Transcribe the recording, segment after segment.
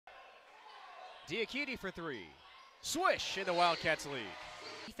Diakite for three. Swish in the Wildcats lead.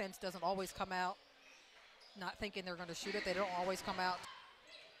 Defense doesn't always come out not thinking they're going to shoot it. They don't always come out.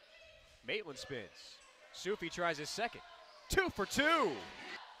 Maitland spins. Sufi tries his second. 2 for 2.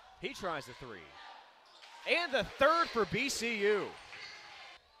 He tries the three. And the third for BCU.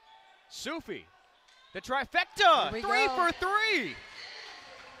 Sufi, the trifecta. 3 for 3.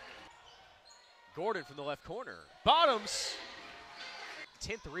 Gordon from the left corner. Bottoms.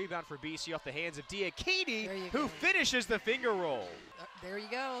 10th rebound for BC off the hands of Diakite, who finishes the finger roll. There you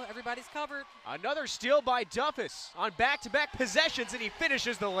go. Everybody's covered. Another steal by Duffus on back-to-back possessions, and he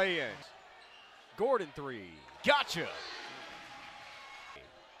finishes the lay-in. Gordon three. Gotcha.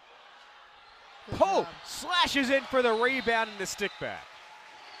 Pope slashes in for the rebound and the stick back.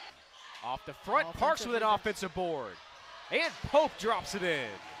 Off the front, Parks with an offensive board. And Pope drops it in.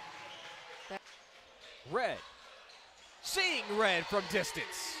 Red. Seeing red from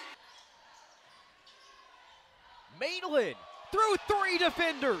distance. Maitland through 3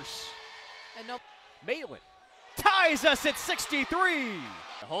 defenders. And nope. Maitland ties us at 63.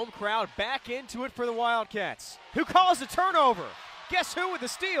 The home crowd back into it for the Wildcats, who caused a turnover. Guess who with the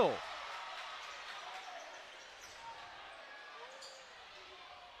steal?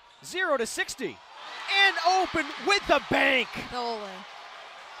 Zero to 60. And open with the bank. Nolan.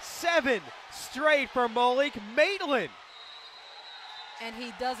 7 straight for Malik Maitland. And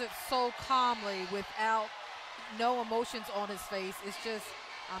he does it so calmly without no emotions on his face. It's just,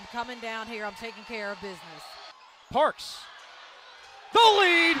 I'm coming down here, I'm taking care of business. Parks, the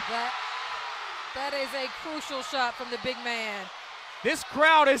lead. That is a crucial shot from the big man. This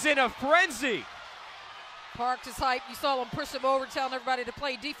crowd is in a frenzy. Parks is hyped. You saw him push him over, telling everybody to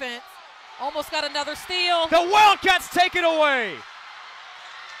play defense. Almost got another steal. The Wildcats take it away.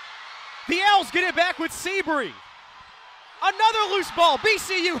 The Owls get it back with Seabury. Another loose ball.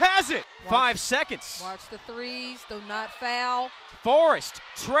 BCU has it. 5 seconds. Watch the threes. Do not foul. Forrest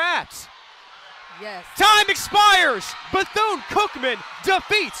trapped. Yes. Time expires. Bethune-Cookman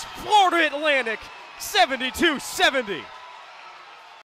defeats Florida Atlantic 72-70.